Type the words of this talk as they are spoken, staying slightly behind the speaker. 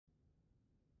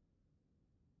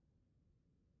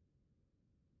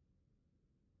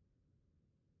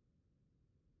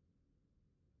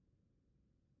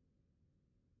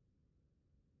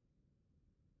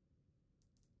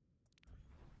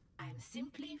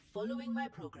simply following my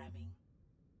programming.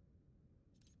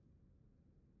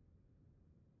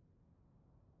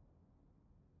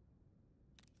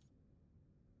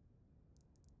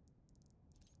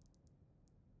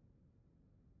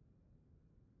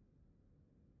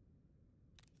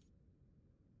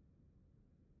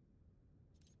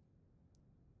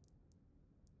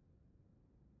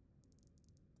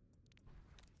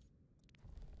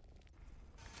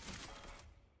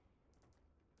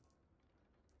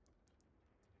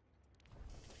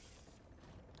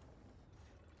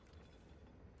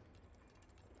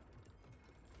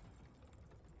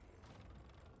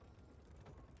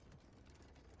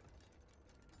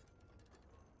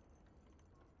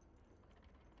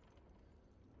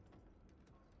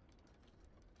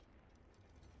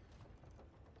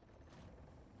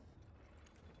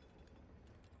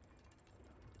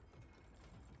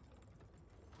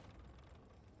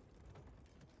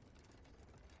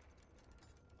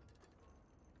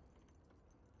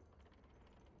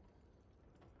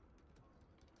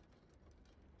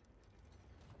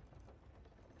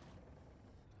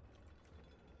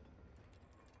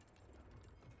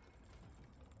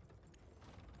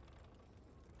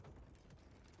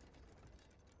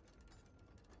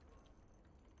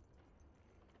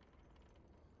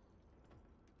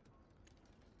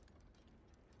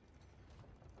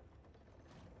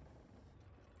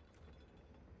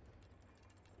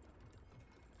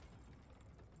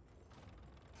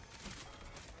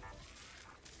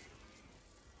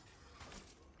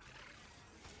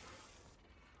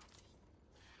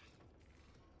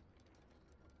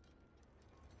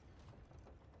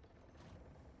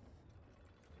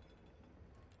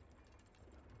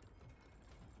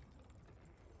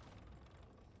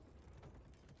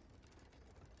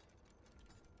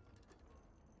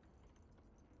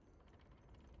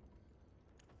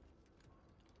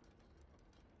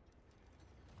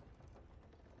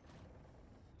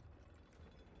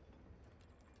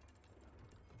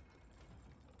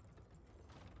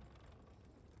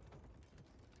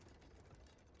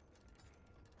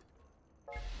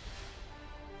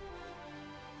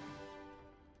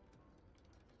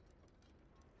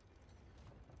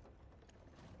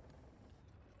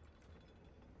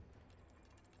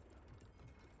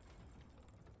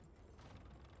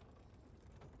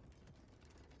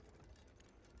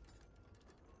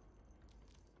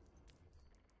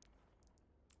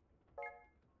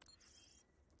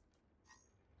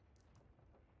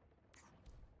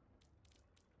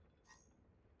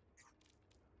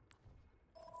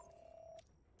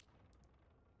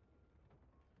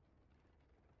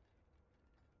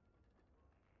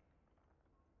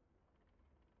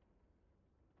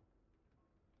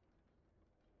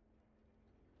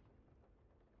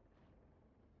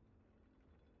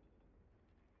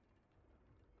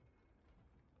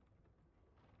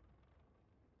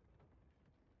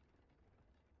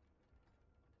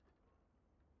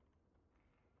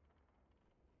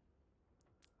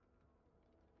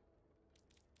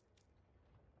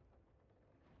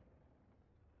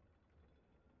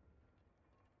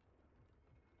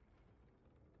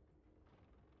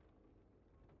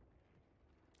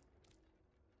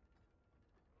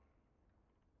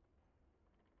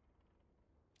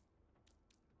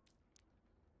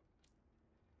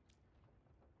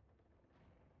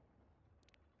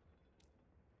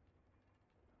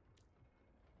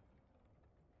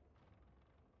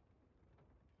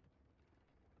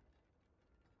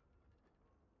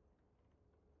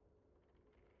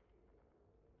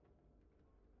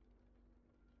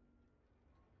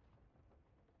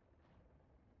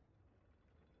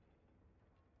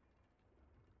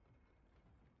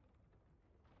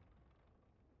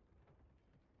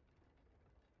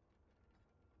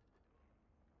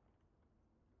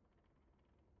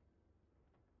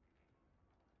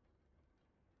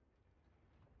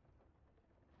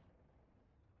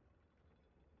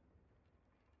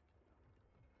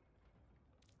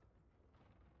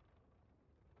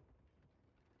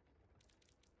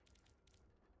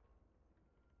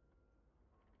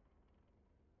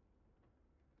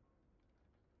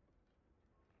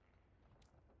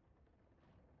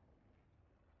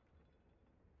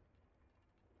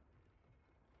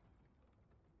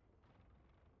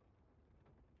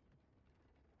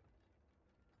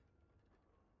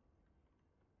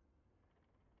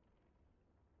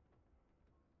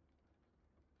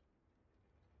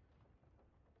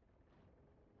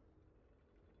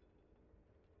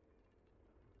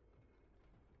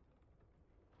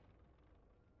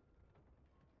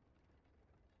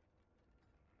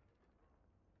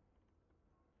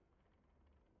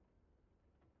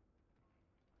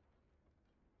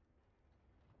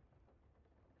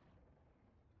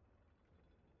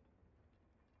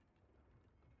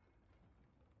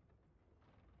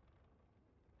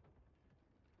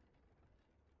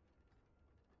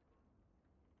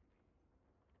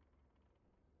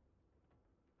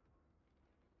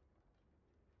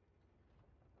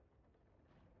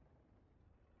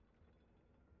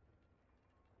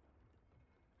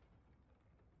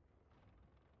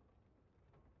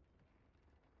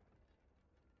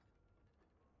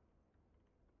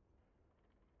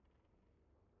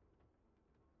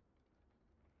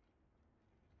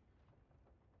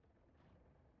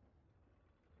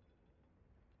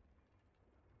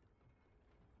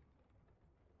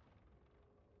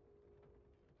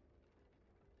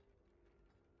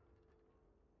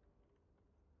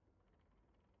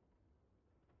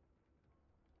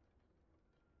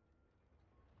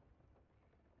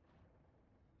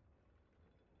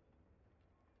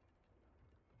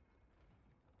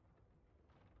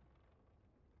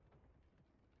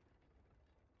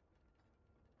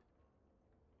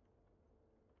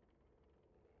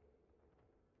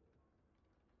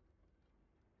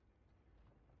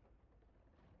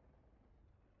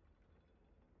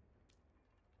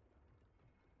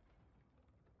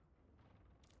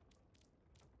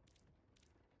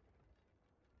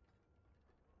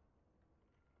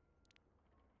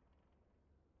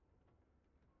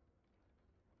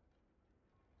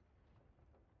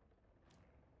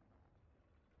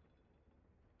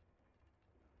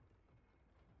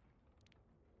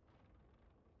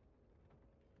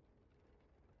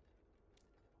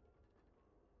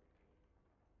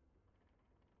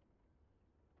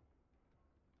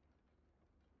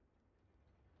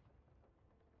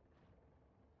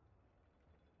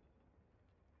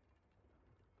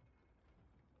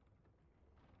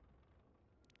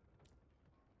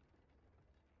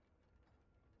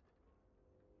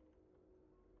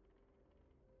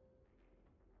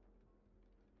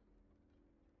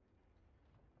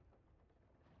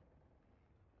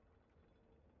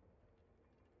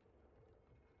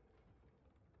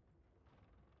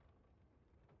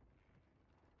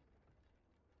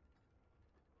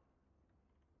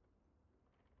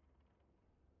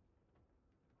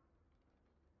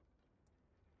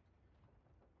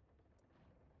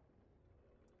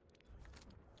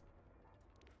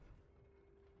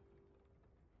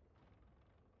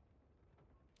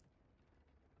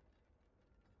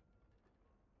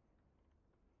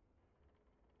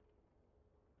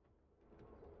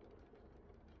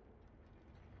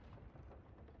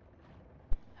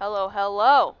 Hello,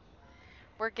 hello.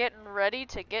 We're getting ready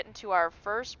to get into our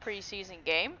first preseason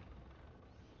game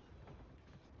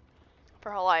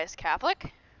for Helias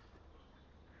Catholic.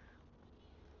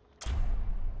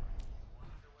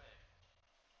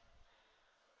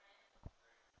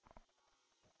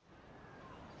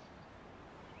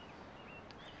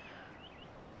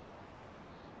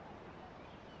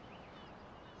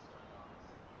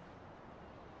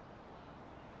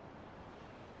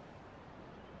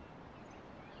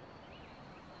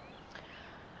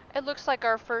 It looks like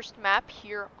our first map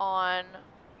here on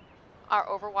our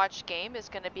Overwatch game is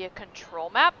going to be a control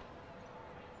map.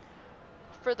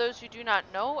 For those who do not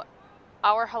know,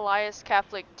 our Helias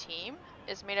Catholic team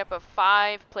is made up of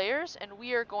 5 players, and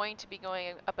we are going to be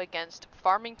going up against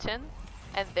Farmington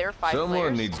and their 5 players.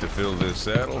 Someone needs to fill this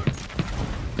saddle.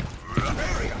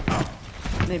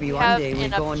 Maybe one day we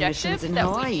go on missions in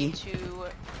Hawaii. We need to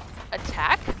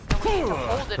attack, and we need to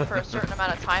hold it for a certain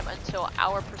amount of time until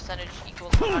our percentage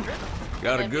equals 100.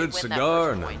 Got a good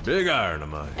cigar and a big iron of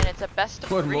mine. And it's a best of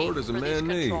 3 What more does a for these man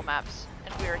control need? maps.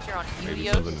 And we are here on Maybe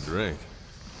Helias, something to drink.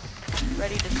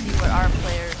 ready to see what our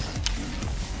players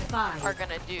 5, are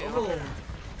gonna do. 4,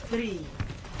 3,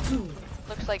 2,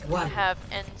 Looks like we 1. have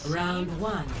NC, Round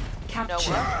 1.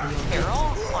 Capture Noah, the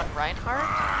Carol on Reinhardt,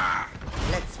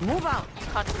 Let's move out.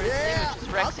 Yukon Grizzly, which is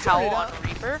Rex Howell on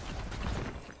Reaper,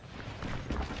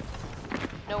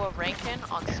 Noah Rankin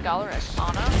on Scholar as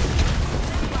Ana,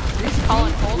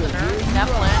 Colin Holdener,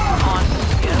 Zeppelin on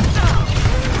Helias,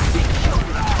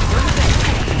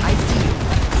 I see you.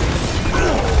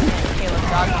 and Caleb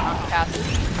Dodson on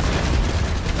Cassidy.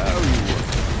 We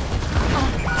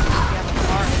have a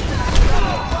bar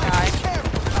guy.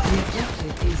 The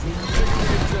objective is now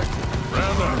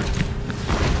Round up.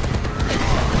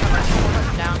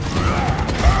 Down.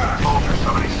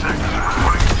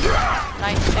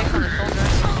 Nice pick on the soldier.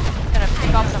 Gonna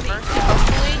pick off the mercy,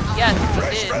 hopefully. Yes, he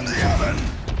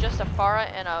did. Just a Pharah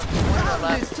and a mortar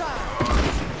left.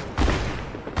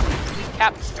 We've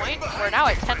capped point. We're now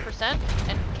at 10%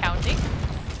 and counting.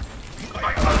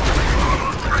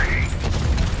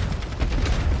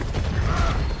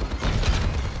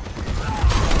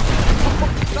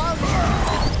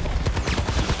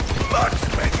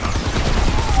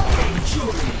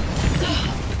 Shield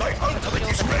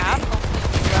and half. Hopefully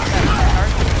we grab that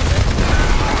charge a little bit.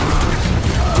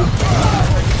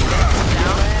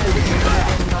 Down.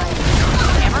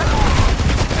 Hammer.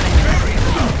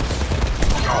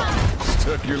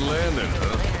 Stuck your landing,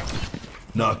 huh?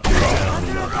 Knock you down.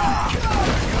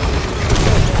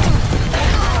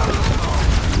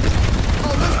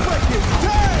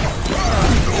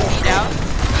 Beat out.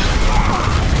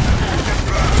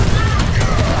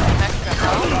 Extra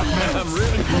health. I'm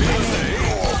ready for this,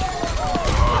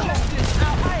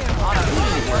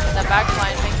 Working the back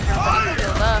line, making everybody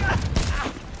healed up.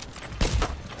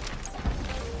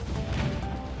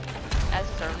 As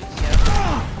is our Lucio.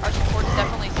 Our supports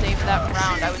definitely saved that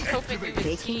round. I was hoping we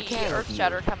would see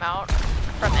Earthshatter come out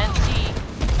from NC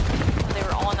when they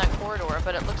were all in that corridor,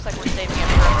 but it looks like we're saving it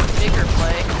for a bigger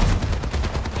play.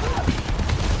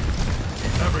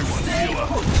 Everyone heal up.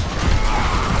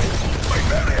 My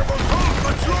variable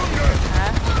movement stronger.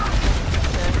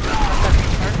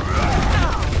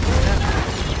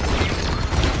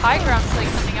 High ground play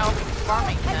coming out from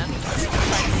Farmington.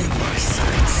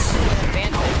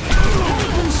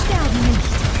 Advantage.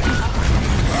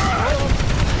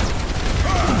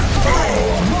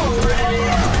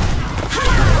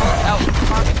 Out from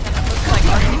Farmington. It looks like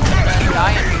Farmington's gonna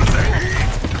die in.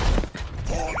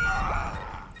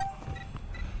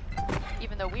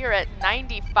 Even though we are at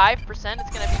 95%, it's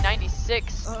gonna be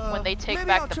 96 when they take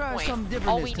back the point.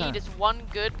 All we need is one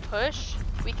good push.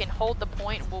 We can hold the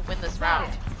point, we'll win this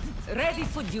round. Ready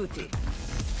for duty.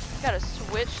 Gotta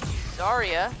switch to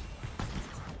Zarya.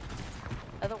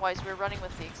 Otherwise, we're running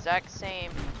with the exact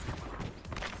same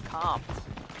comp.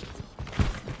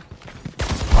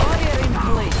 Fire in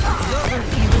place.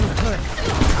 Doesn't even hurt.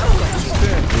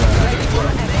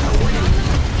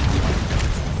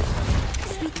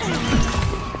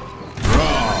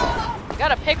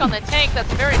 Got a pick on the tank,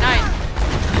 that's very nice.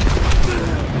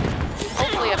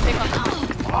 Hopefully a pick on the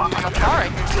Pharah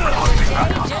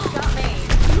here. Just got made.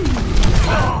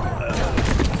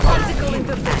 Physical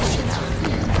intervention.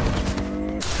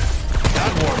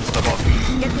 That warms the body.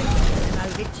 Get in there and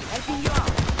I'll get you helping you out.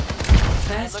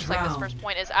 first Looks like this round. first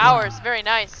point is ours. Very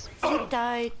nice. Sit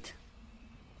tight.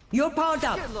 You're powered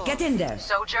up. Get in there.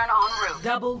 Sojourn en route.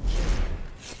 Double kill.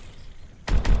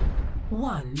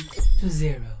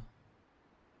 1-0.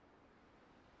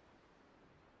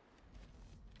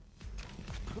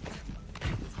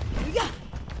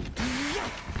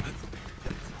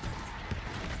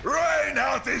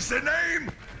 out is the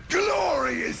name,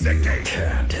 glory is the game.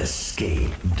 Can't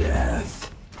escape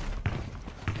death.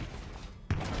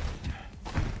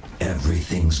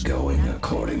 Everything's going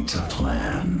according to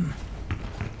plan.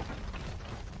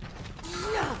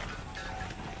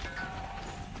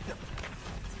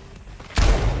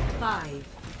 Five,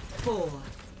 4,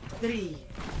 3,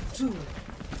 2,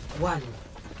 1.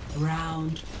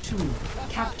 Round 2.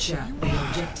 Capture the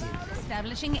objective.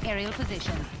 Establishing aerial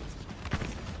position.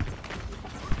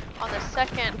 On the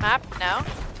second map now,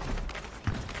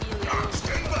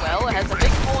 Helias, well, it has a big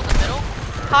hole in the middle.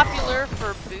 Popular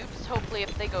for boobs. Hopefully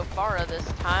if they go Pharah this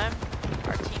time,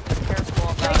 our team is careful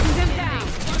about getting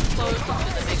too close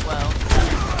into the big well.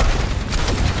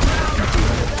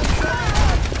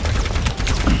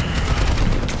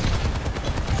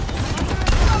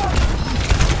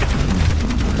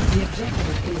 The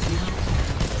objective is now.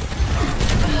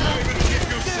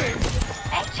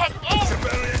 Check in.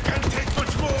 Barrier can't take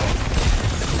much more.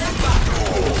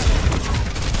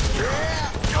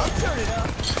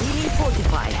 We need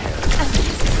fortify her.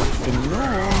 The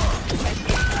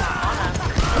law.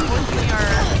 We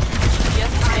are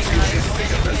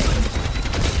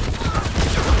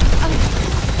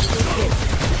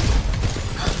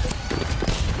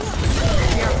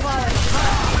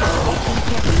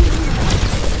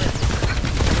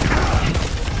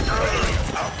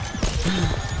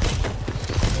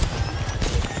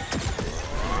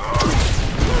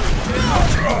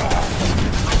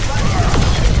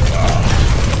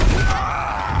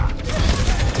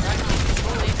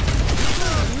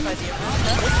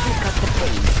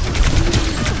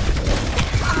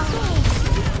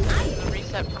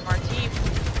reset from our team.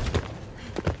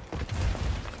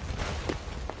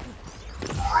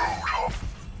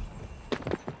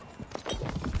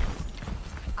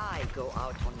 I go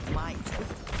out on my turf.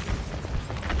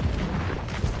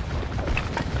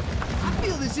 I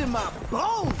feel this in my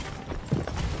bones.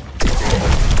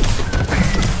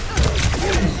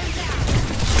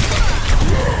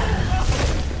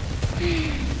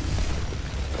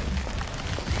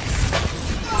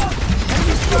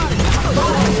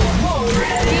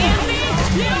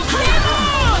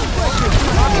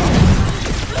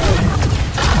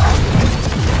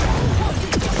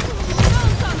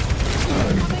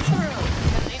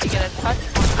 Need to get a touch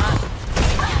on that.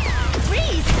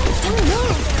 Freeze! Don't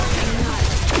move!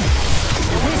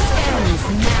 This ends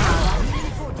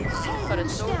now. Put a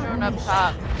soul drone up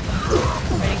top.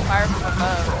 Waiting fire from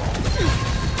above.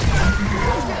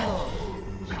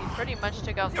 She pretty much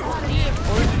took out the whole team.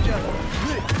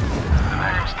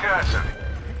 Name's Cassidy.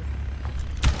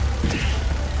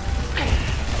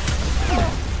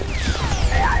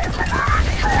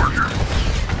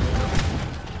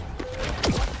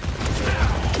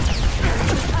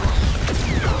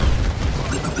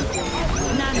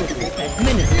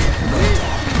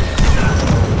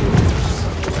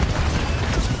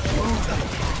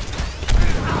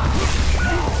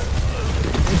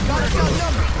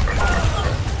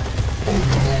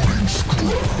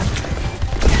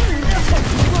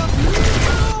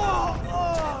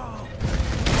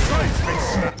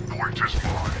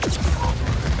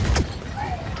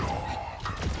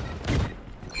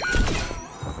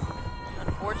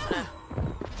 Unfortunate.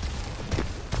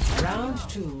 Round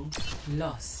 2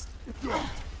 lost.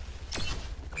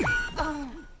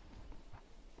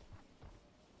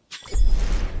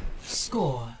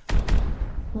 Score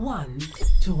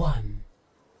 1-1.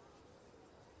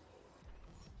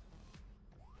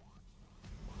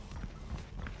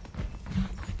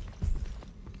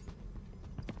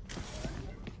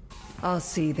 I'll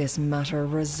see this matter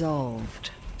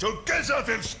resolved. Together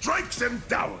then strikes them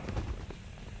down.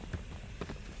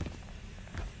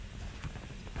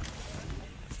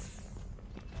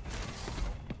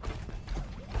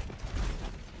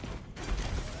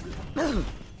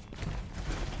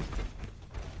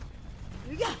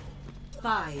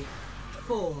 Five,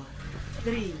 4,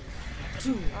 3,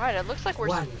 2. Alright, it looks like we're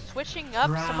One. switching up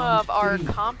some Round of our 3.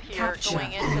 comp here Capture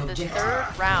going into this objective. third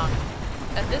round.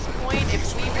 At this point,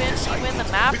 if we win the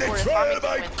map, With a or if trial Farmington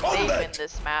by wins, they combat. win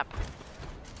this map.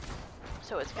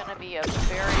 So it's going to be a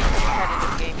very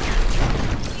competitive game here.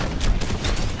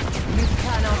 You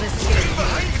cannot escape.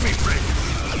 Behind me, friend.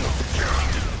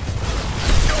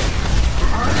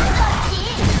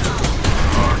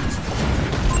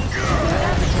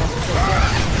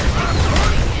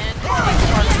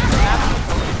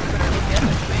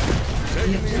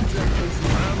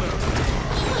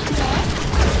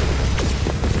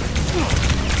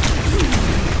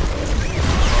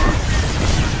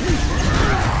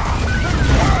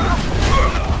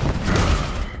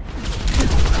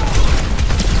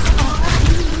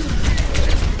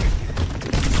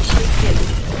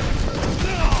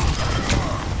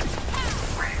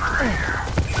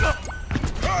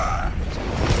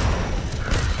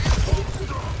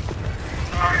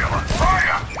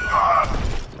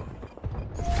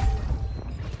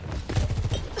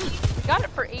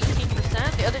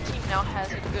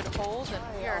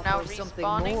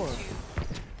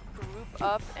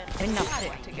 up and Enough.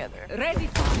 sit together. Ready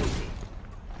for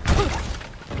duty.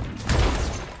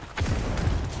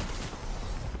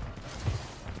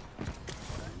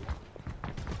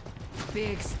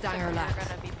 Big stinger We're lap.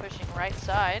 gonna be pushing right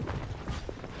side.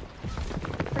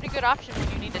 Pretty good option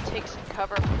when you need to take some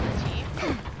cover from the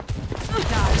team.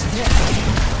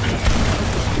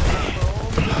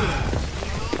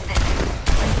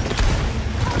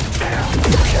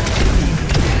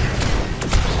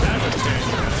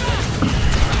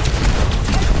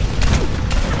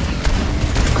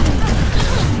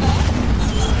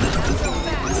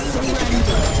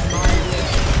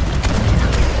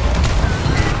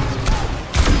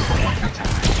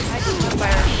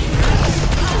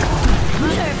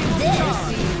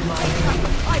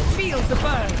 I feel the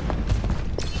burn.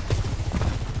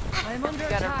 I'm under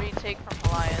Got a attack. retake from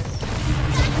Helias.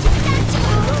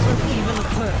 Even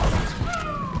further.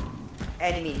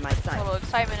 Enemy in my A sight. little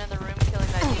excitement in the room, killing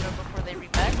that hero before they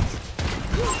remech.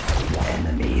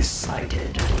 Enemy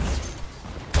sighted.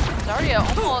 Zarya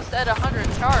almost at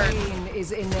 100 charge. Pain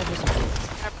is inevitable.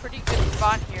 In a pretty good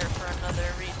spot here for another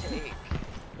retake.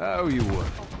 How you were?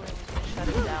 Hopefully we can shut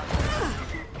it down.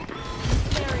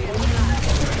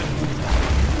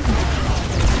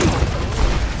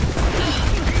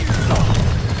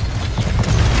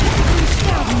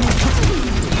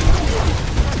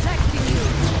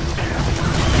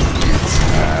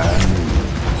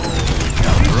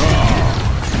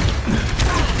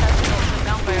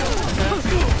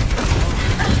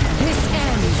 This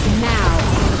ends now.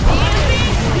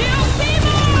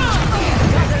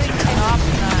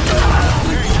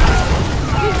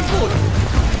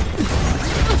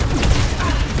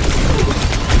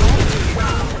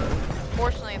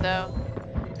 Fortunately though,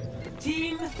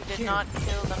 Team we did not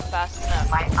kill them fast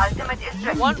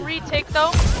enough. One retake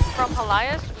though from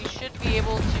Helias, we should be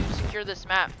able to secure this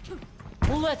map.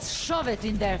 Let's shove it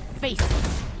in their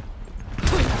faces.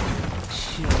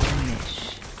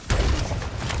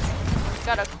 We've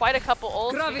got quite a couple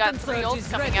ults. We got 3 Graviton surge ults is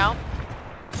coming ready. out.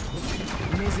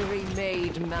 Misery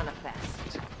made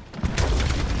manifest.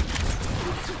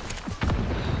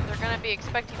 They're gonna be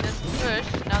expecting this push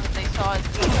now that they saw us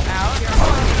out.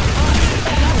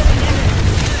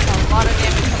 A lot of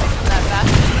damage coming from that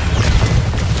bastion.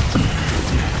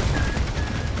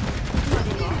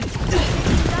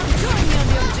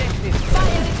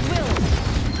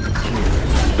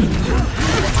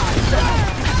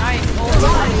 Nice.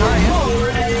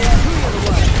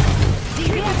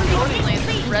 Unfortunately,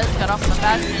 this res got off the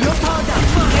bastion.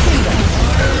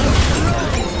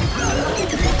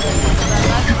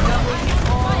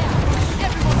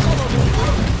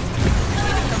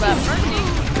 So that Mercy.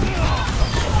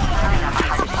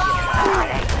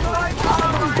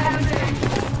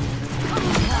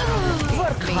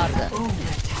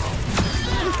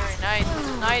 Very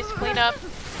nice. Nice cleanup.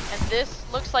 And this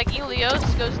looks like Helios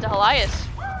goes to Helias.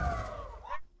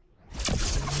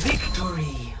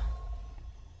 Victory.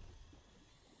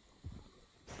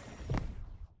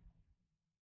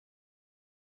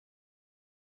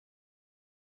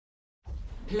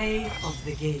 Play of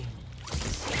the game.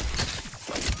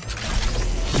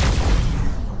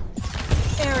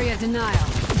 Area denial.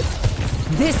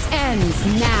 This ends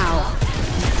now.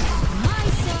 My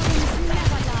sons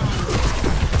never die.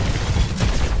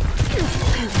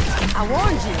 I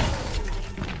warned you.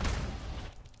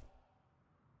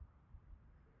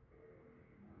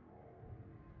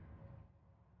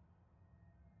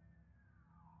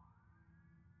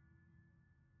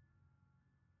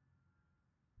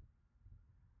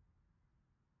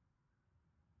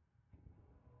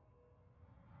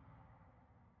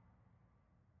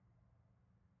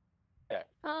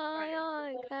 Aye,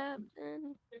 aye,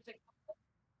 Captain.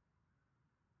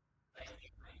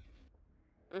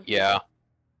 Yeah.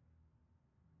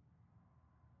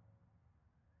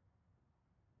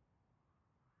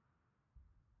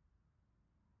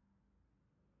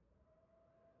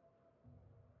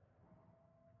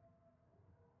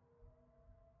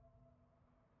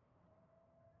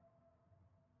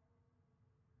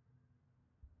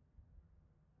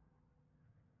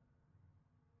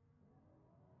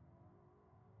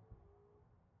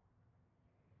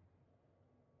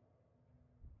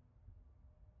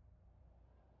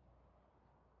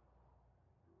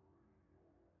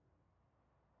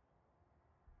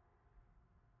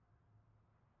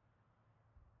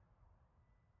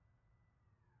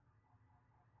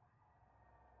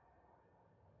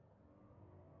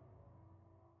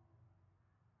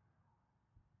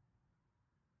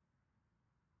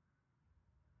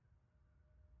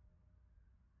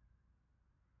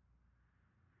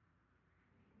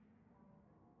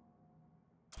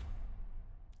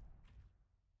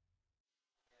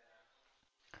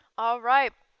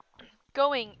 Alright,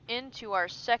 going into our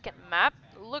second map,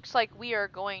 looks like we are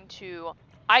going to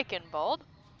Eichenwald.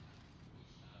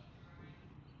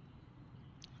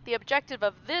 The objective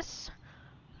of this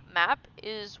map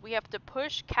is we have to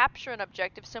push, capture an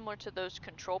objective similar to those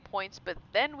control points, but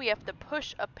then we have to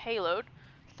push a payload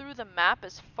through the map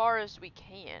as far as we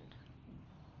can.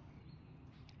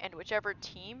 And whichever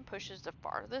team pushes the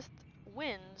farthest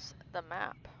wins the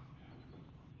map.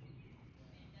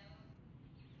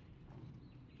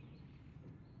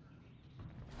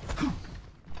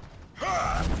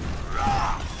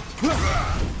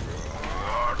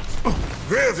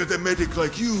 Where did a medic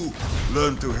like you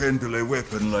learn to handle a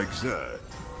weapon like that?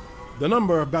 The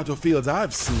number of battlefields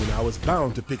I've seen, I was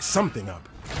bound to pick something up.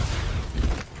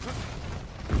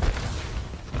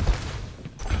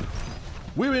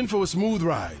 We're in for a smooth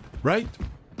ride, right?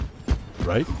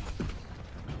 Right?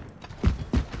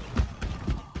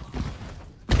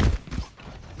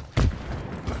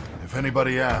 If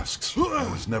anybody asks,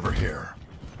 I was never here.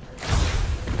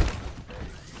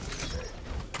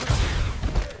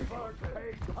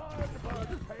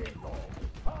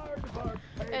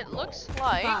 It looks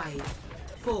like 5,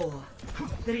 4,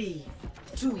 3,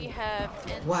 2, we have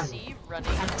one. NC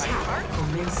running Attack right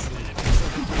commencing.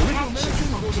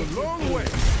 Goes a long way.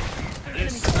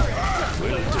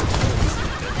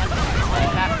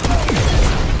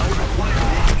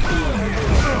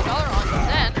 Dollar on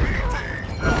Zen.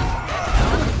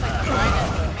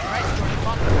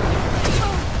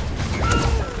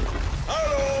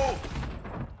 Hello!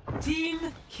 Team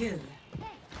kill.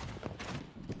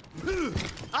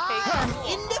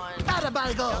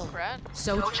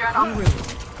 So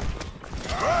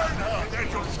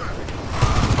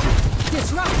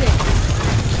Disrupted.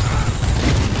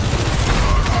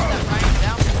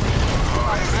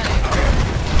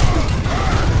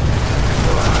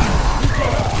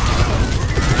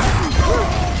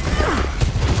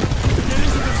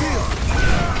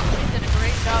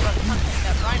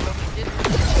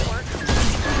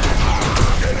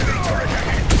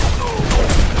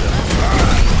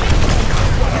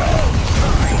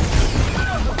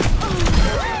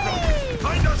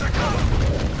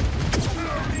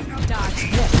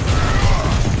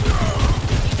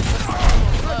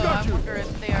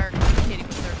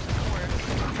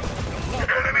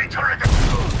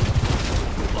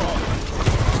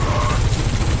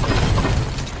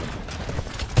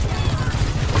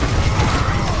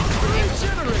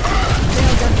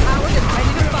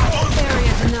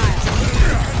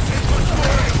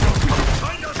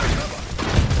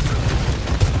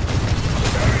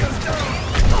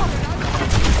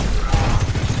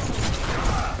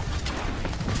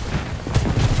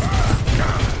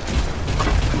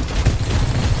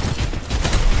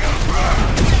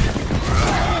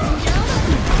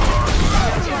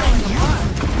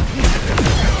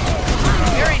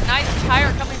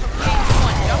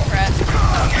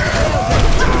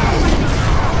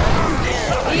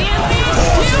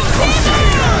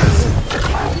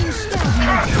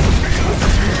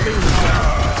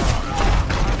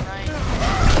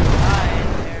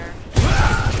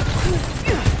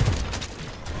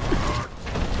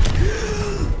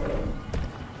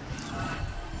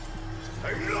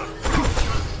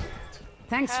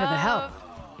 Thanks for the help.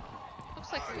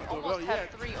 Looks like we almost have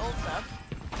 3 ults up.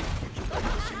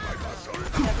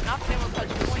 We have not been able to touch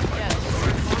a point yet.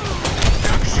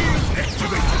 It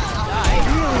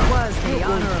really was the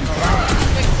honor of a life.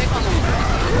 Quick pick on the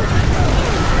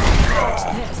Watch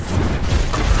this.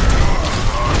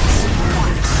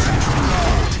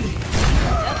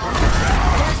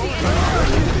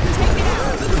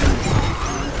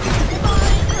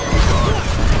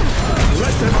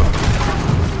 Let them up.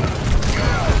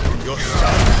 Your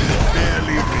son is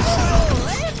barely reserved.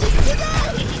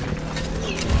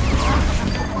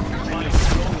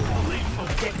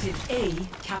 Objective A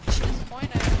captured.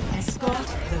 Escort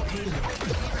the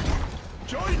payload.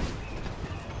 Join!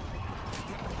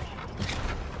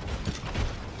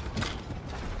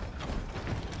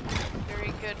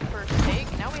 very good first take.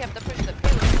 Now we have to push the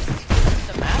payload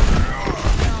to the map.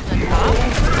 On the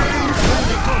top.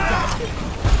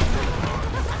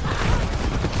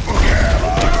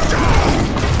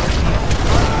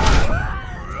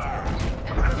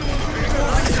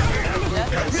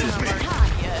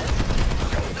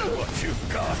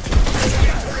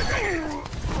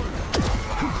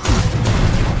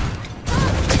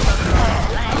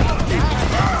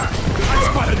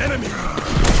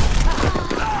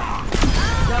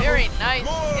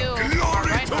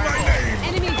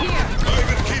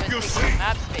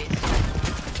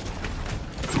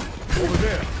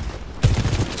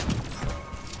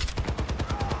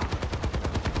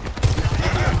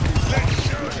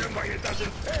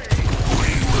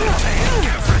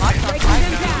 Breaking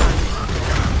them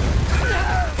down.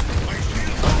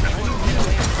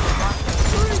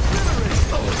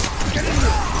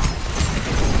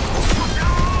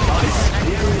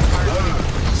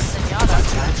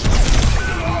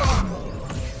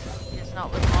 It's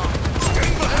not live long.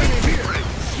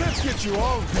 Let's get you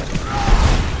all.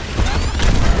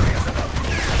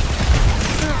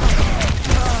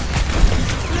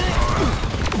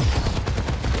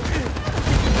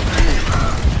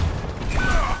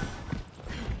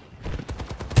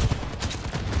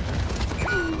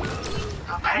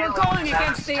 We're going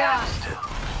against the odds.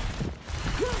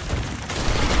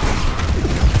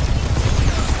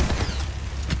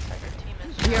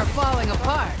 We are falling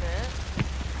apart.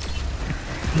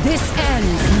 This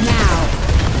ends now.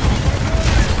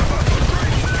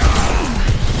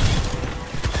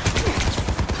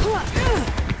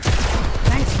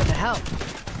 Thanks for the help.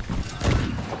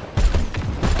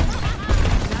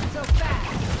 Not so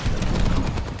fast.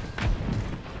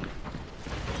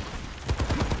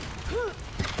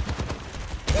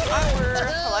 If I were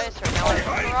Helias right now, I'd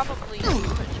probably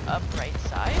switch up right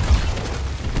side.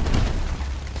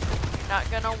 You're not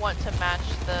gonna want to match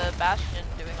the Bastion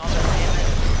doing all the damage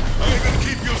I'm gonna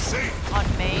keep you safe. on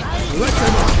main. I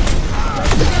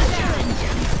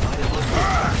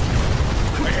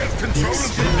have control of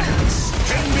this.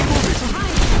 Can we move it?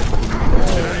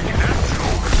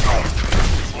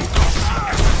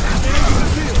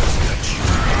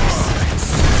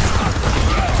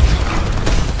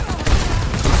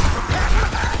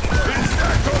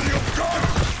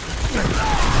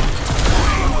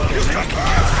 Is that all you've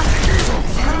got?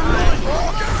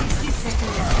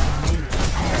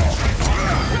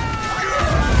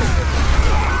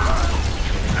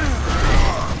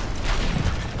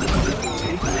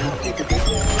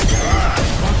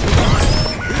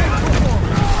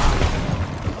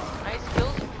 Nice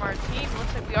kills from our team.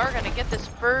 Looks like we are gonna get this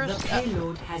first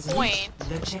point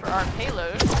for our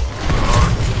payload.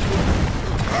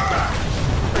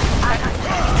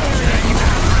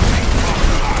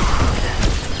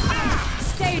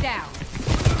 Stay down.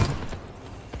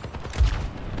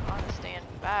 On stand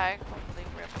back. Hopefully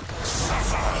we're able to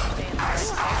stay in the right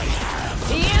side.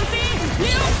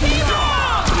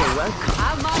 You're welcome.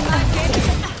 I'm on my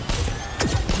game.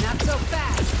 Not so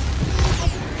fast.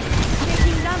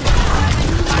 Taking numbers.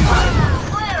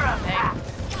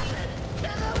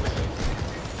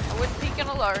 I wouldn't peek in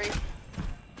a Lari.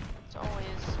 It's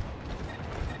always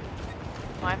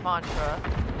my mantra.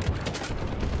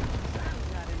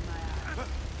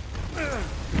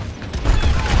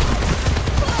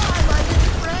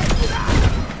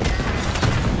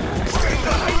 Stand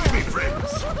behind me,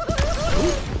 friends.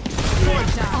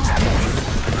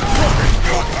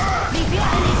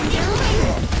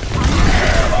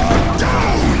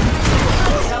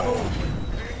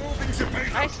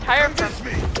 Nice tire from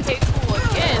K-Cool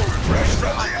again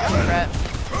on Junkrat.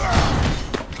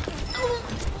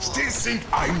 Still think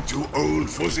I'm too old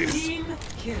for this? Team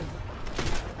kill.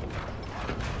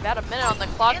 About a minute on the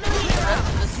clock to push the rest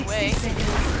of this way.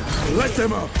 Let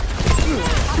them up.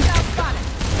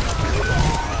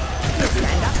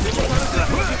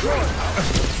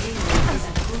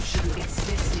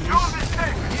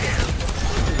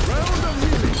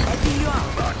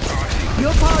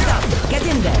 You're powered up. Get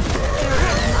in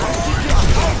there.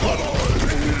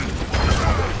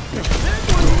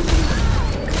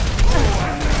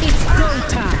 It's go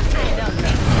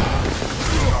time.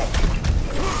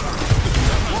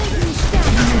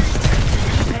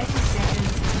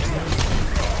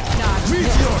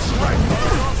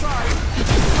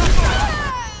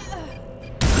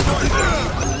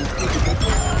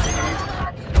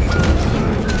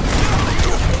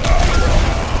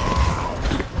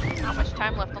 Not much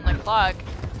time left on the clock.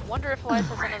 Wonder if Helias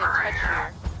has another touch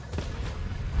here.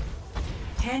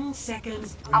 10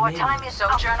 seconds Our remaining. time is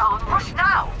sojourn on. Push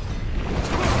now!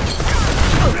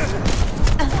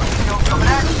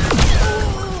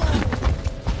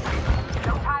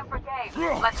 No time for games.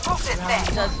 Let's move this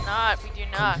thing. Does not. We do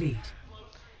not. Complete.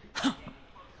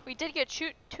 We did get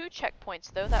two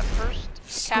checkpoints though. That first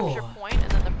capture Score. point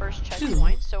and then the first 2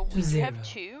 checkpoint. So we to 0. have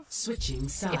two. Switching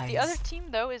sides. If the other team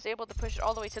though is able to push it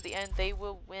all the way to the end, they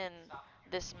will win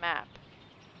this map.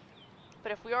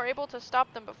 But if we are able to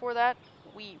stop them before that,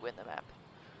 we win the map.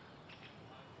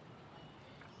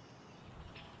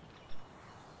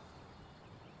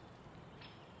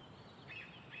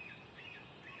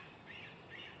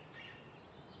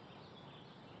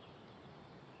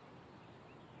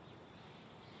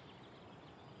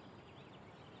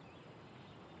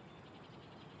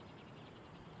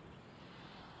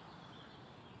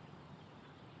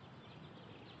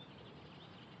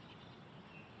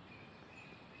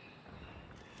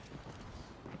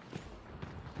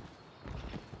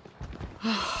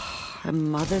 A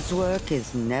mother's work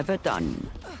is never done.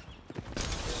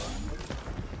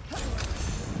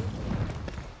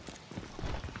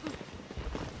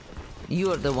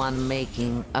 You're the one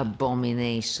making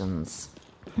abominations.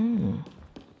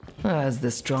 As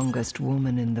the strongest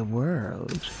woman in the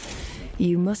world,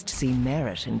 you must see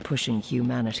merit in pushing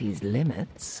humanity's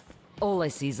limits. All I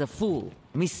see is a fool,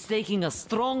 mistaking a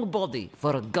strong body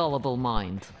for a gullible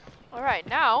mind. Alright,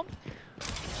 now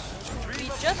we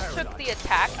just took the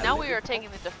attack. Now we are taking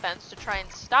the defense to try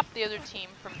and stop the other team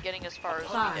from getting as far as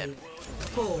we did. 5,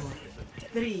 4,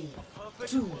 3,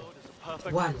 2,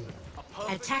 1.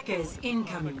 Attackers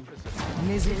incoming.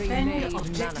 Misery Defend made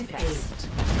objective manifest.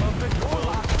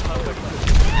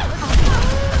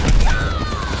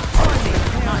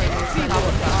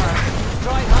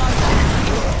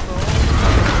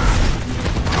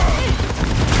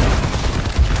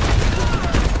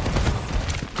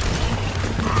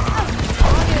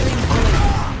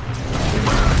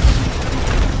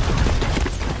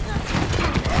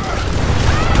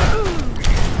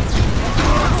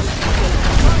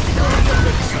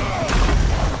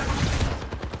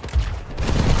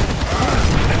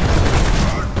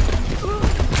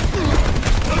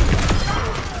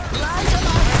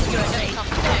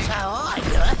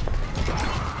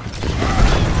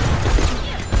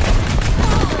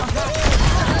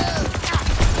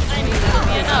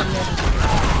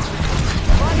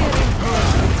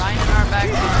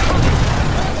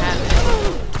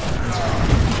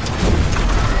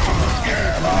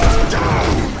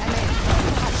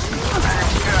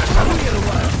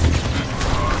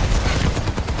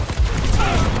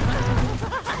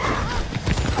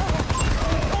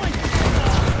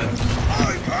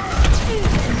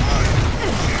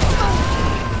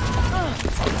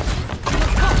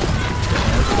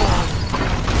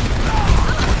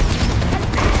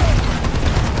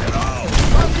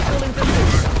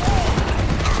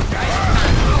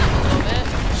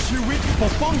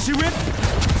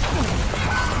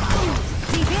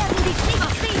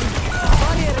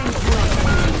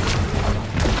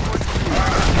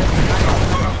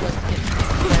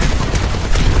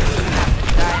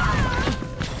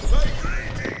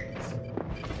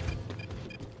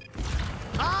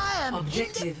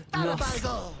 Objective lost.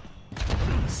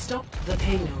 Stop the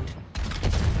payload.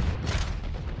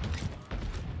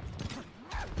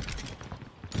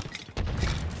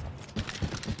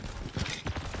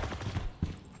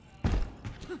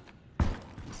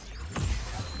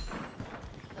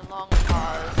 The long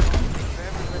pause for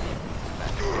everybody.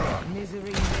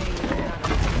 Misery made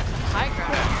High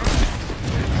ground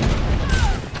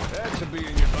That should be in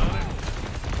your bonnet.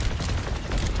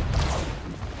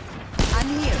 I'm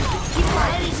here.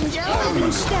 Ladies and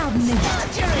gentlemen, start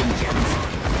your engines.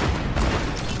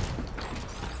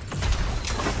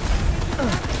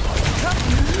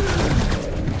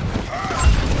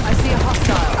 I see a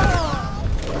hostile.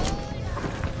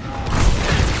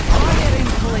 Fire in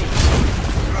place.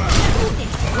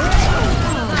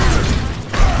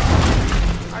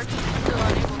 Archie's still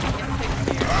unable to get picked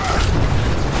here.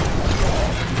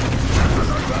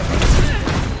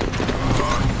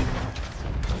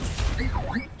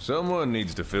 Someone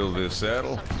needs to fill this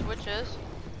saddle. Some switches.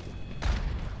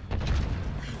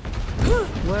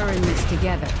 We're in this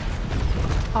together.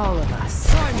 All of us.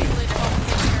 Usually to help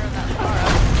take care of that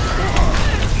Pharah.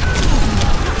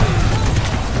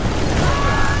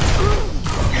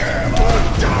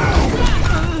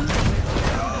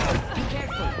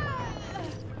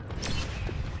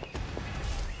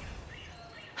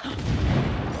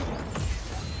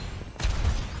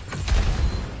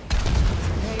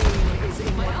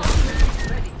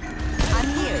 I'm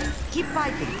here. Keep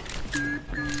fighting.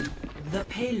 The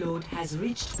payload has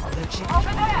reached the checkpoint.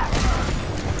 Over there!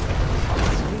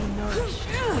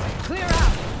 Clear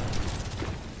out.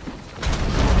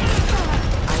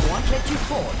 I won't let you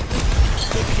fall.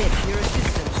 Take this. Your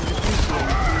assistance is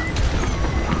appreciated.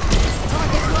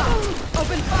 Target locked.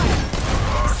 Open fire.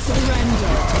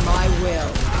 Surrender to my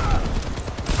will.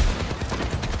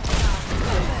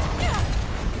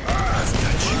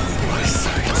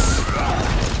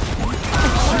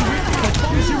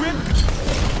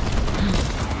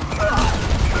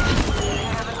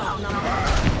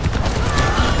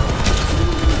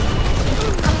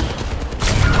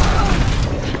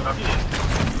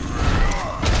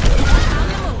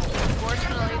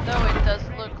 Unfortunately, though, it does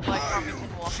look like Farmington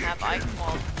will have ice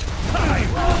walls.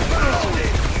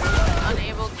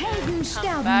 Unable to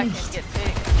come back and get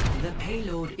big. The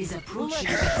payload is approaching.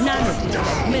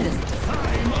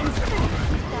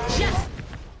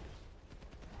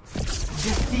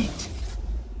 Defeat.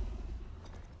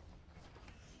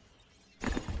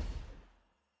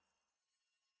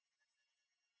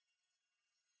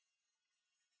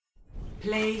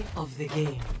 Play of the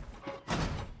game.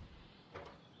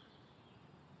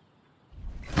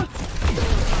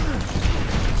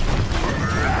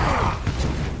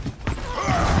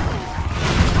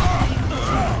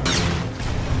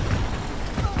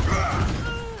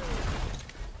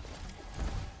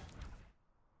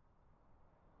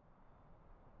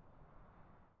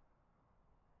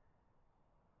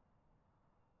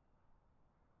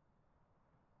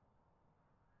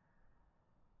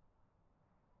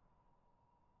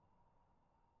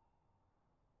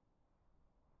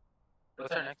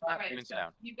 What's our next map?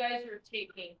 Moonstown. You guys are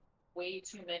taking way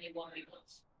too many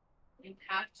 1v1s. You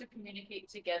have to communicate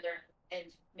together and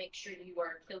make sure you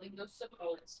are killing those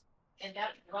supports. And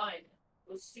that run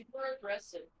was super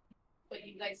aggressive, but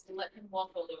you guys let him walk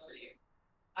all over you.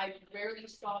 I rarely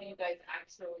saw you guys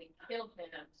actually kill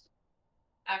him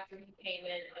after he came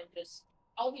in and just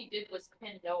all he did was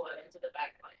pin Noah into the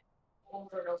backline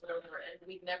over and over and over, and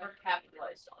we never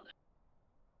capitalized on it.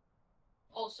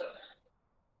 Also,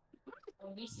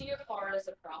 when we see Afara as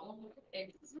a problem,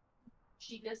 and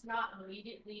she does not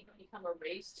immediately become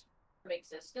erased from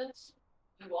existence,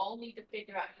 you all need to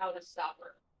figure out how to stop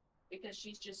her. Because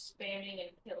she's just spamming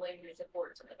and killing your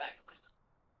supports in the backline.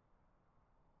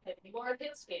 If you are a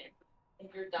hit scan and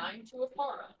you're dying to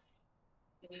Afara,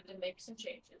 you need to make some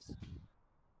changes. That's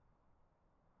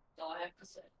all I have to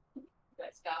say. You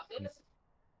guys got this.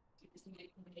 You just need to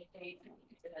communicate.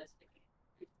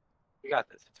 We got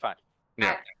this. It's fine.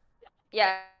 Yeah.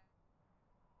 Yeah.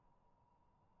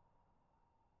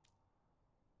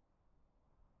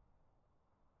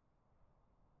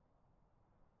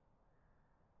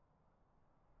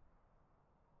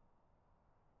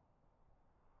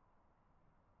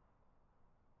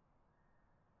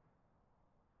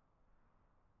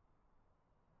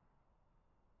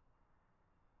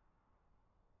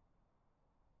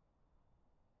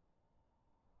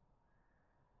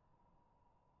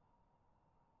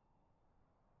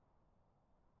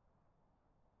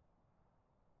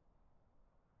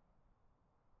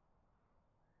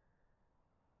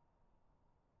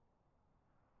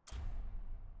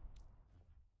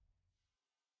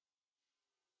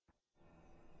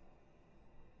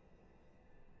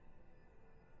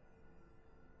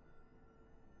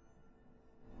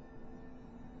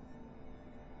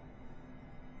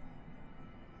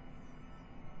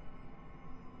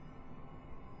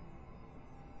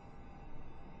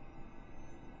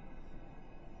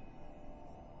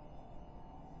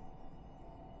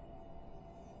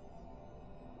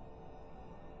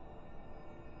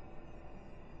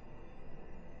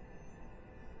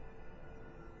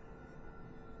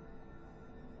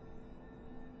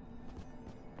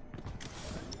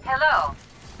 Hello.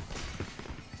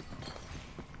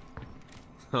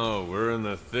 Oh, we're in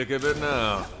the thick of it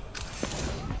now.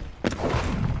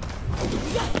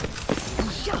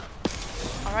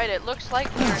 Alright, it looks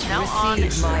like we are now on the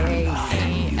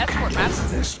escort map.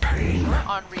 We're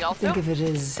on Rialto. Think of it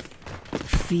as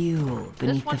fuel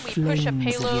beneath the This one we push a flames of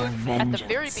your payload at vengeance. the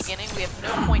very beginning. We have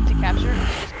no point to capture. We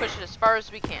just push it as far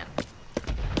as we can.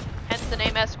 Hence the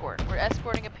name escort. We're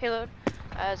escorting a payload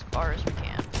as far as we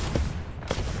can.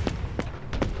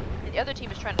 And the other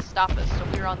team is trying to stop us, so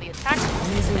we're on the attack.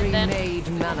 Misery and then made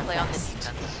we will play on the manifest.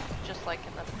 defense, just like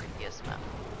in the previous map.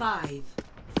 5,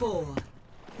 4,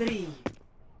 3,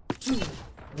 2,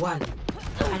 1.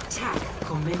 Attack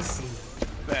commencing.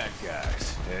 Bad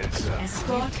guys, heads up.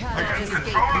 Escort Cannot escape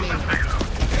me.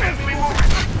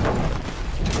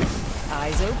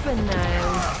 Eyes open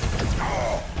now.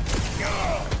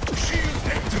 A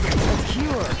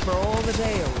cure for all the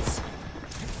tales.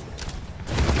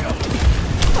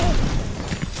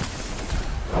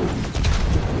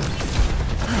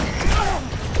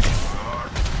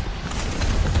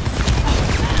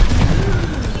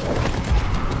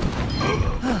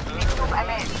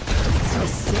 A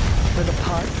sip for the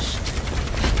parched.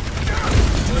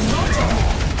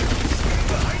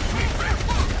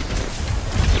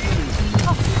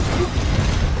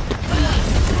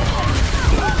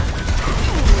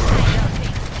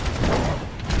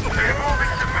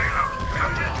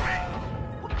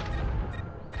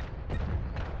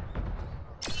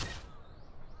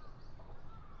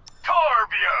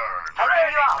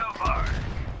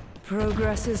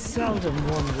 Progress is seldom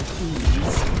won with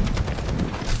ease.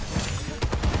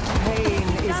 Pain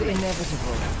is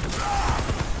inevitable.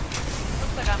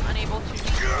 Looks like I'm unable to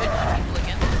switch people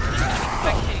again. I'm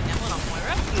expecting them when I'm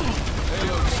Moira.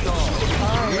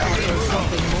 I offer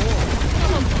something more.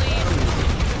 Hopefully,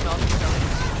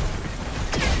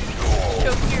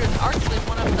 choke here is arguably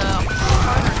one of the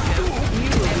harder chokes.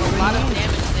 They have a lot of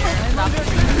damage there. Stopping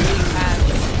the really bad.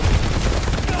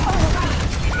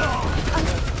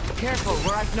 Careful,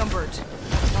 we're outnumbered.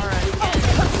 Alright,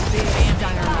 Big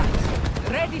dynamite.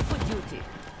 Ready for duty.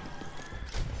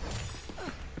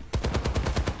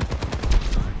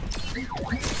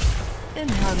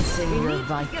 Enhancing your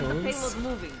vitals.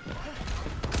 moving.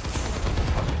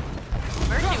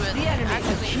 Mercy was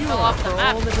actually fell off the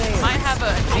map. Might have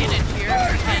an advantage here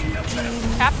and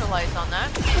capitalize on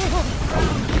that. The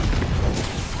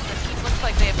team looks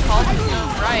like they have called the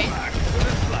zone right.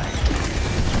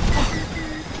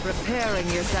 Preparing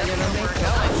your cellular We're makeup.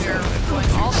 going here,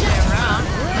 going all the way around.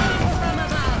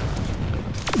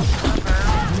 However,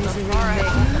 so far I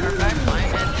think our pipeline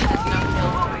has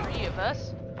now killed 3 of us.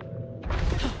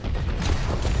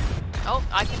 Oh,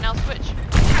 I can now switch.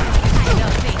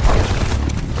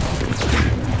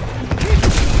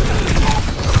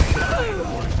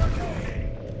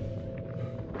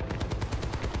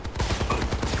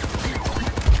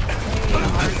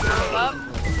 Up.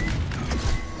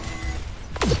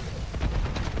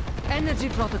 Energy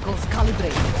protocols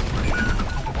calibrated.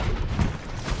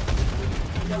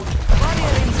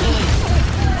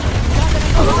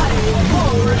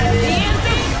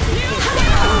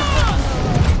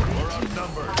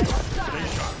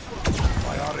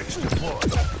 Biotics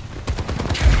deployed.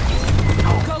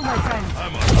 Go, my friend.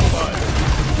 I'm on the line.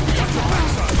 Watch your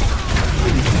backside.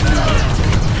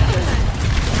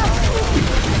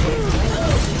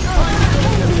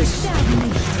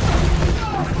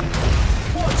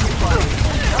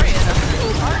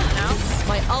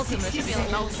 My ultimate is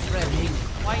almost ready.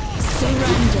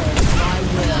 Surrender my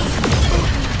will.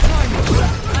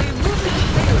 I am moving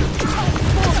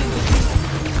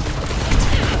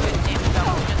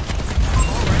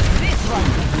this one.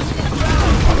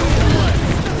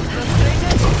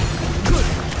 Good.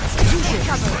 Use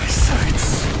cover.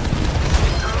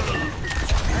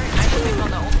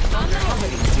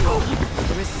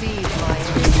 Receive my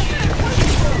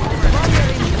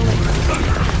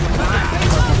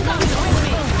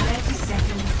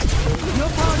You're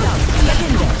powered up. Get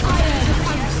in there.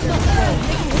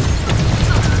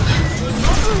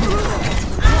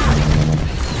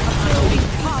 Absorbing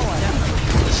power.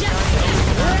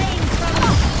 Rain from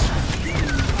up.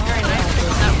 Very nice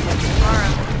picking that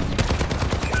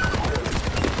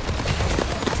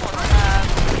from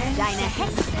Dyna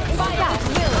Hex. Fire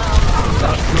will.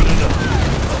 Not good enough.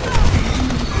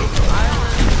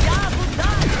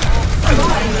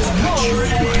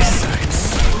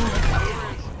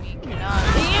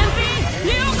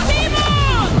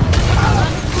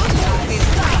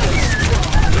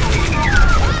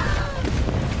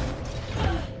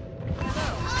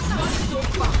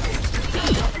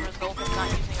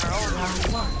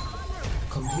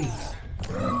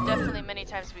 Definitely many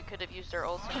times we could have used our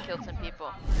ults and killed some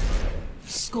people.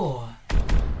 Score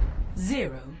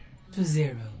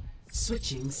 0-0.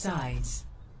 Switching sides.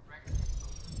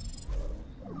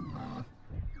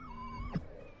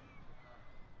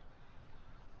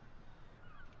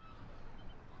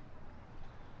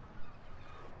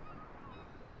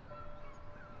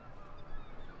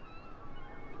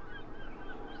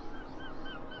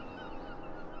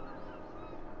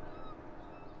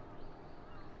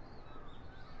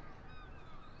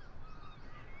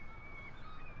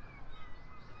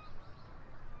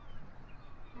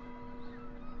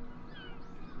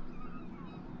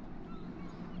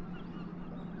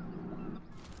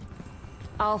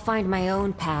 I'll find my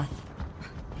own path.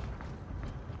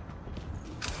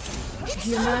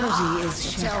 Humanity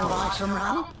is shattered.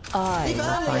 I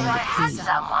will find the key.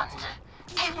 Someone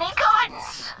give me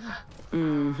guidance.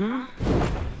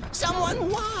 Someone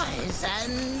wise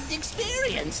and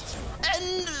experienced.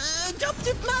 An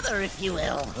adoptive mother, if you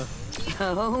will.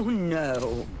 Oh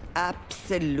no,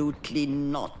 absolutely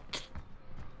not.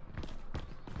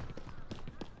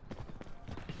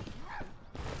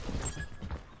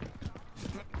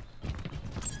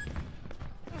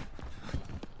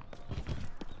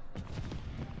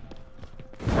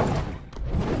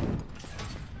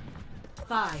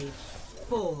 Five,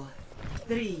 4,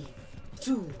 3,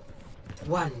 2,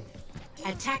 1.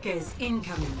 Attackers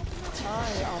incoming.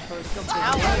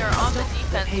 Now we are on the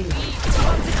defense. We do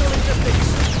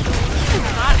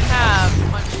not have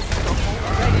much to hold.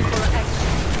 Ready for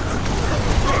action.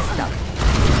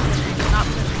 Not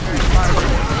pushing very far.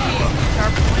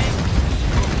 Sharp point.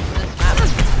 This map.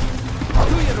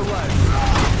 Do your work.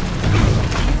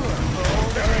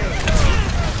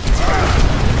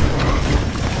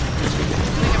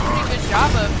 Doing a pretty good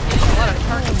job of getting a lot of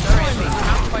targets already, but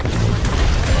not quite sure what to do.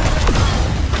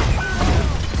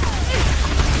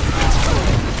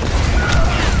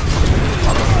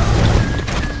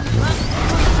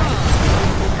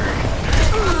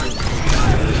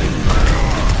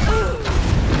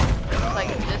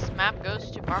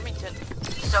 Farmington.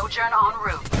 Sojourn en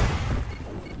route.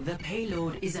 The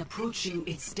payload is approaching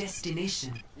its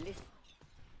destination.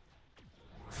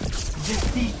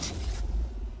 Defeat.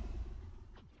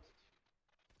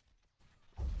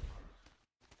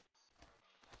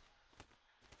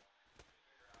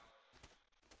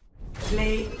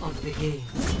 Play of the game.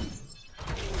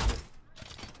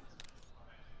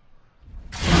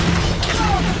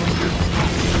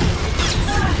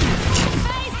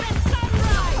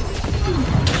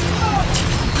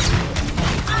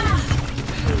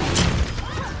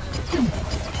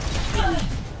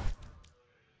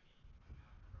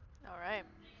 All right.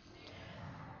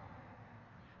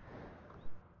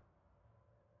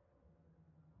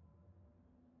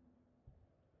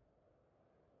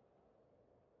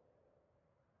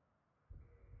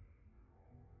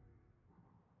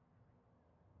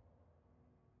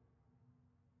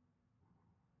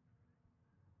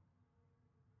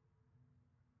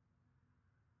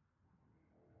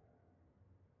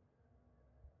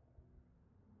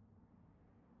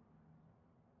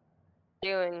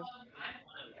 Doing.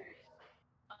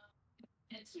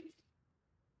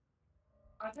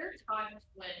 Are there times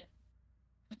when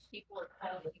people are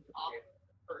calling you off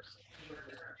first?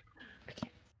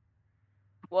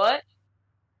 What?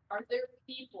 Are there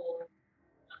people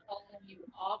calling you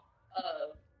off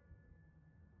of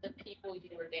the people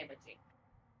you were damaging?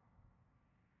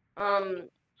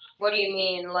 What do you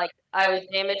mean? Like, I was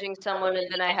damaging someone and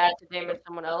then I had to damage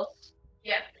someone else?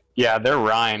 Yeah. Yeah, they're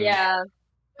rhymes. Yeah.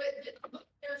 But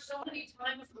there's so many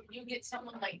times when you get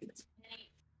someone like 10,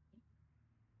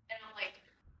 and I'm like,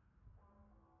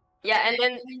 yeah, and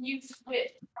then you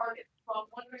switch targets. So I'm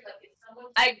wondering, like, if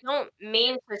someone. I don't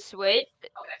mean to switch.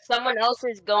 Okay. Someone else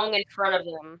is going in front of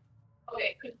them.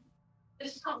 Okay,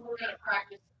 this is something we're gonna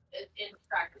practice in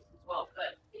practice as well.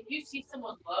 But if you see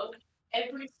someone low,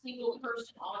 every single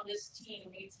person on this team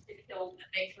needs to kill to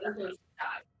make sure that person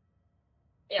dies.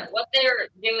 Yeah, what they're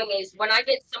doing is when I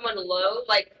get someone low,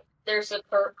 like their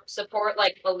support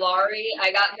like Alari,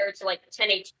 I got her to like 10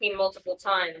 HP multiple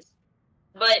times.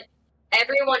 But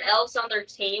everyone else on their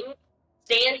team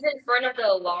stands in front of the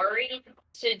Alari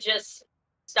to just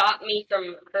stop me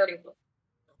from hurting them.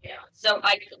 Yeah. So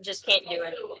I just can't do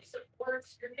it. So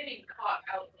supports, you're getting caught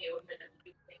out in the open and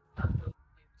you think not to do.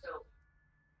 So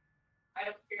I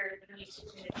don't care if you need to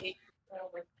communicate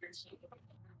with your team.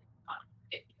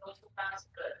 It goes so fast,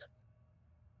 but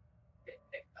get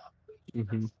picked up.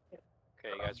 Mm-hmm.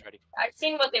 Okay, you guys ready? I've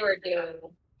seen what they were doing.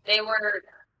 They were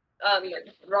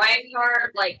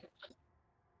Reinhardt like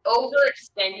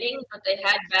overextending, but they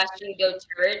had Bastion go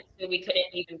turret, so we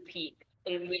couldn't even peek,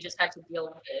 and we just had to deal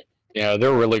with it. Yeah,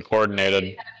 they're really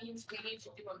coordinated. That means we need to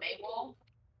do a May wall.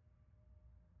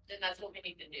 Then that's what we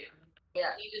need to do.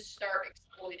 Yeah. We need to start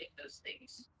exploiting those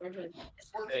things.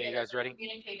 Hey, you guys ready?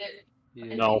 Communicate it.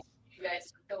 Yeah. No. You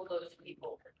guys kill those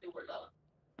people who were low.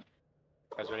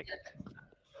 You guys ready?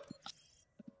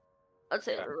 I'd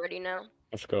say we're ready now.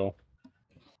 Let's go.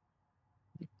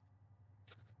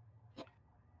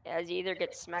 Yeah, as you either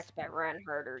get smacked by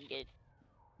Reinhardt or get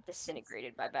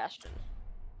disintegrated by Bastion.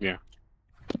 Yeah.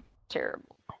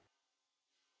 Terrible.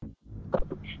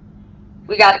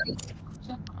 We got it.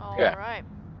 Yeah. Alright.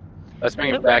 Let's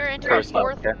bring it We're back into to our first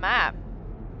fourth level. map.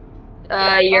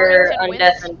 You're Farmington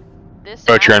undeafened. wins this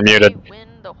Coach, you're map, they unmuted. win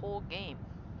the whole game.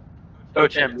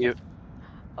 Coach, unmute.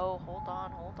 Oh, hold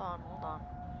on.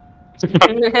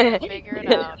 Figure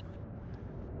it out.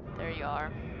 There you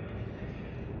are.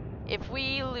 If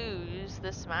we lose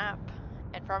this map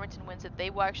and Farmington wins it, they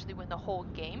will actually win the whole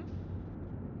game.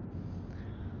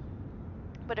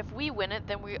 But if we win it,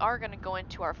 then we are going to go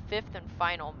into our fifth and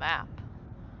final map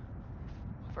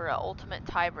for an ultimate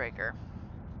tiebreaker.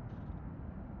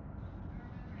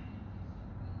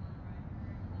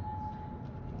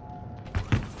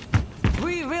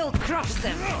 We will crush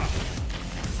them!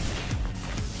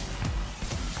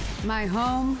 My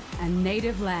home and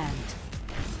native land.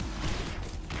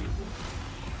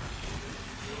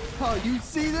 Oh, you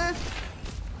see this?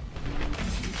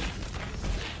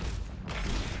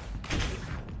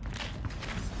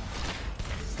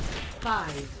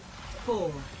 Five,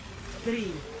 4,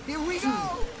 3, Here we 2, go!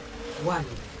 1.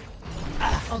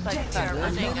 Looks like they're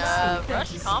running a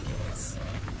rush comp.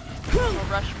 Or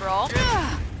rush brawl.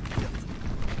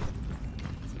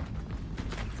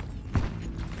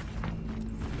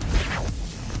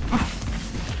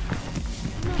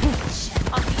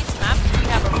 On these maps, we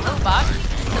have a robot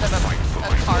instead of a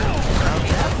card.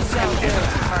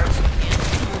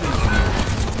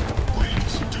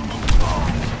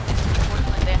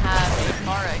 Unfortunately, they have a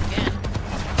Mara again.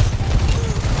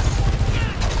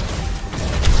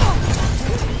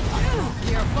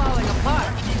 We are falling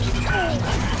apart.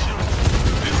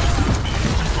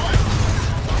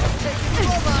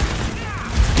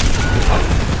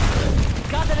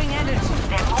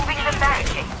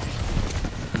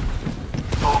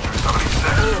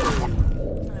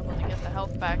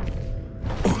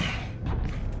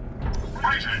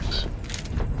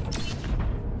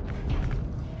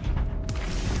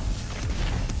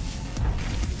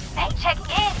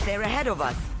 ahead of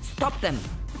us. Stop them.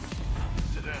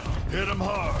 Hit him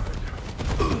hard.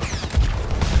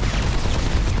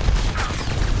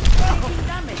 Taking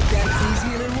damage. Galaxy's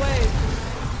healing wave.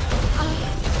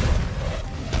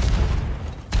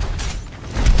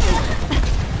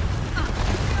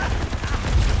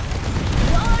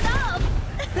 Blown up.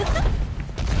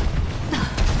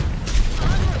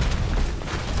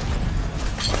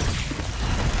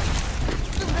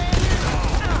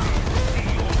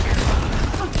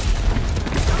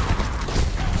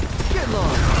 Get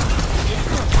lost.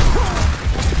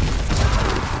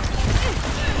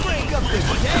 Break up this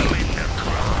game.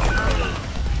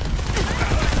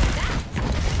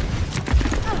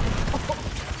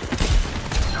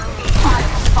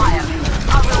 Fire.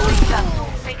 I will lead them to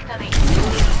victory.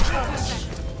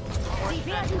 Sie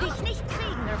werden dich nicht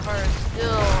kriegen. Their bar is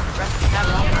still resting up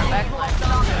on our backline.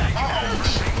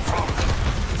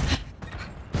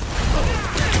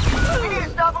 We need to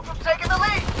stop them from taking the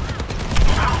lead.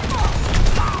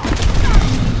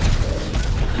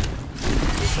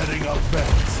 Setting up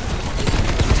bets.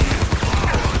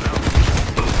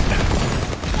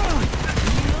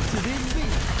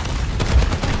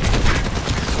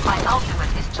 My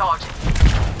ultimate is charging.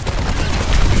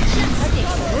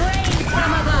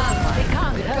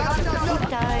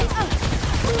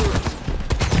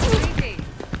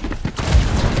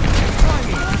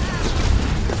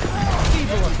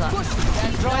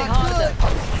 And try harder.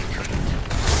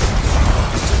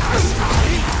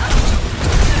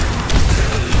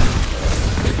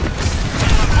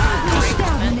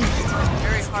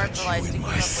 Very hard for life to keep up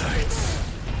with this.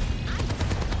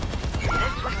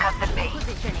 This will cut the bait.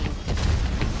 Positioning.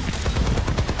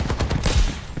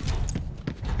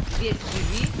 Kills from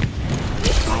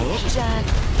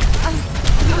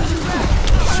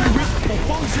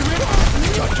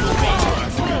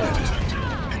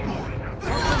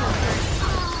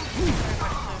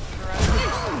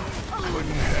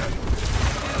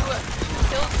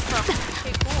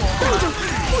okay, cool.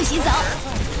 不洗澡。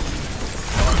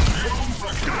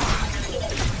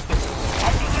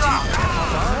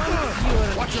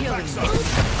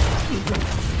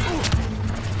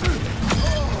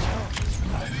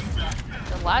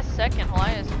 The last second,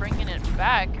 Helias bringing it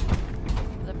back.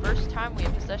 The first time we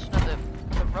have possession of the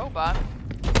robot.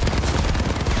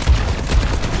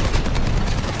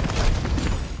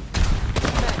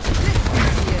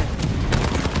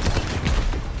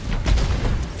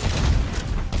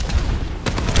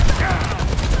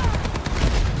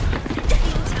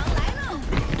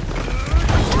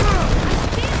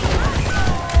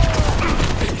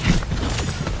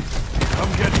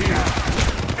 Come get here.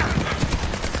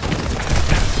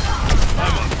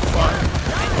 I'm on fire.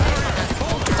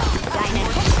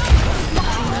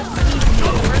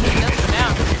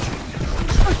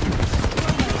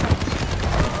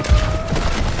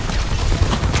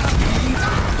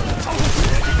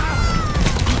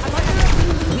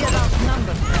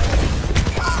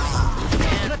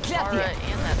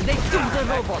 They took the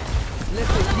robot. Let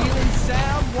the healing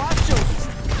sound watch over.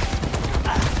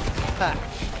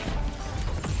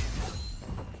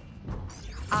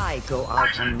 I go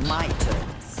out on my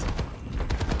terms.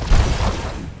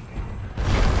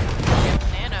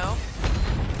 Nano.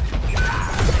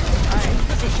 Alright,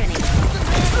 positioning.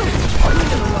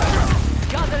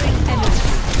 Gathering energy.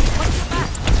 What's that?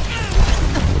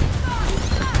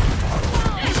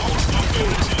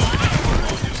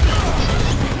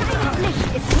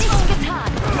 Ist nicht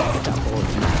getan.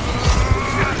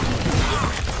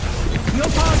 Your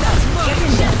power down. Get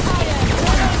in there.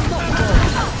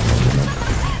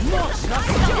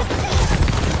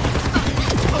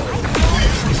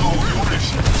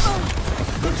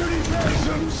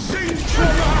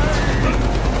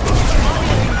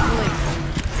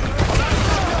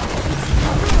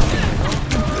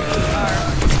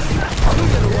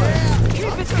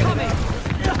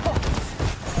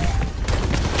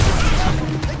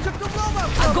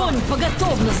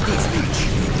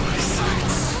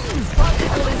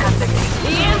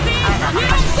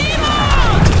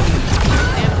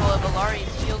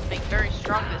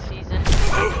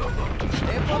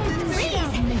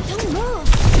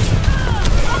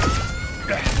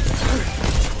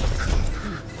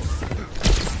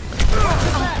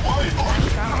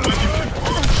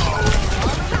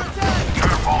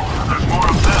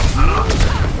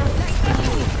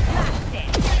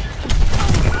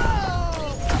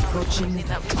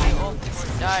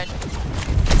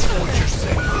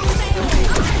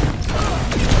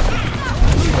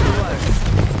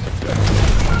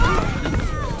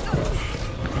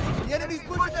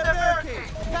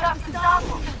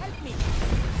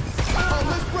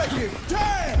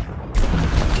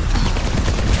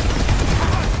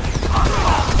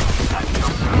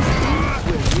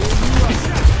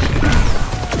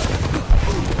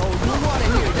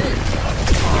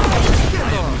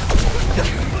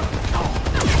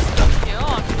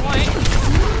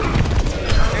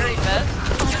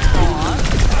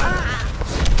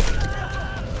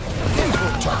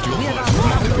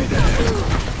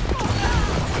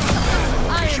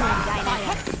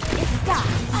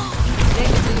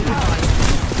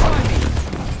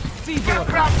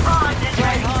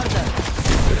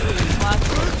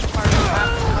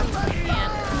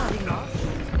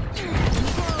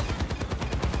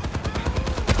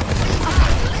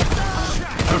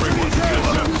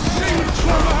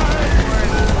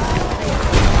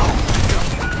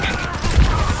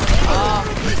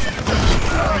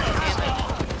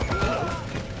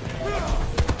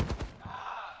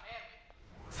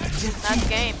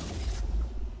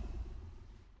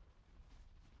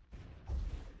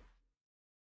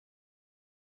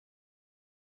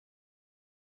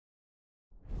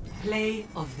 Play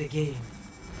of the game.